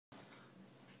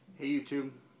Hey YouTube,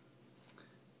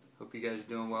 hope you guys are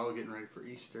doing well, getting ready for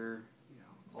Easter,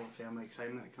 all the family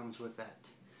excitement that comes with that.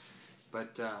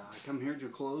 But I come here to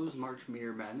close March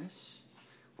Meer Madness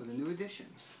with a new edition.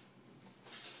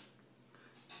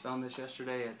 Found this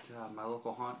yesterday at my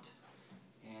local haunt,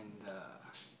 and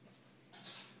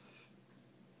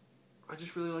I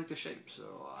just really like the shape, so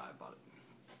I bought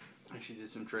it. I actually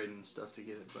did some trading and stuff to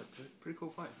get it, but pretty cool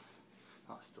pipe.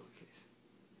 Oh, it's still the case.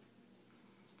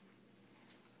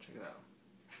 Check it out.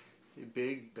 It's a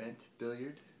big bent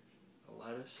billiard, a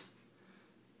lattice.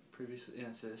 Previously,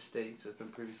 it's a steak, so it's been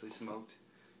previously smoked.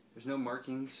 There's no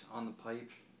markings on the pipe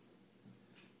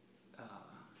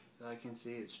that I can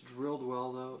see. It's drilled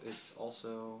well though. It's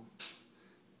also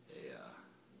a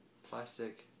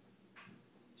plastic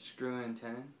screw-in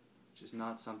tenon, which is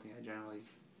not something I generally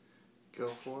go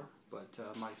for, but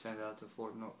I might send it out to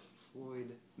Floyd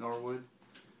Norwood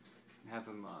and have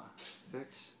him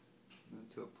fix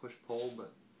to a push-pull,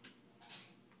 but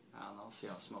I don't know, I'll see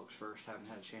how it smokes first. Haven't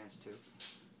had a chance to.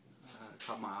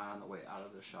 Caught my eye on the way out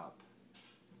of the shop.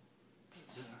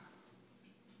 But,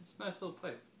 it's a nice little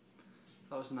pipe.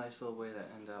 That was a nice little way to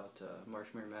end out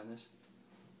March Meer Madness.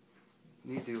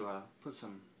 Need to put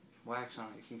some wax on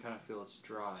it. You can kind of feel it's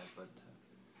dry, but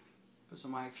put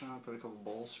some wax on it, put a couple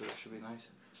bowls through it, should be nice.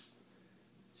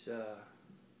 It's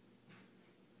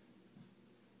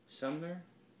Sumner,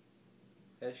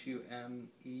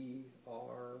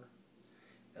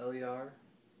 Sumerler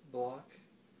block,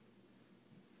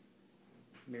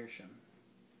 Meerschaum.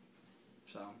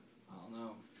 So, I don't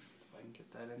know if I can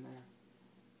get that in there.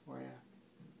 Where ya?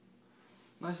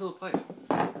 Nice little pipe.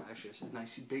 Actually, it's a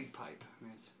nice big pipe. I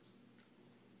mean, it's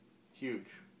huge.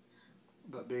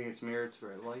 But being it's Meer, it's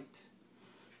very light.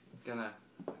 Gonna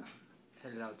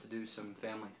head out to do some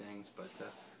family things, but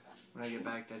when I get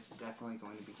back, that's definitely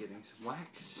going to be getting some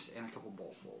wax and a couple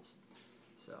bowlfuls.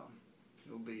 So,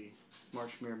 it will be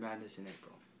March Meer Madness in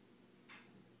April.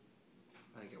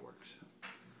 I think it works.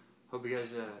 Hope you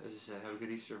guys, as I said, have a good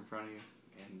Easter in front of you,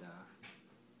 and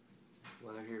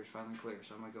weather here is finally clear,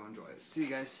 so I'm going to go enjoy it. See you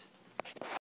guys.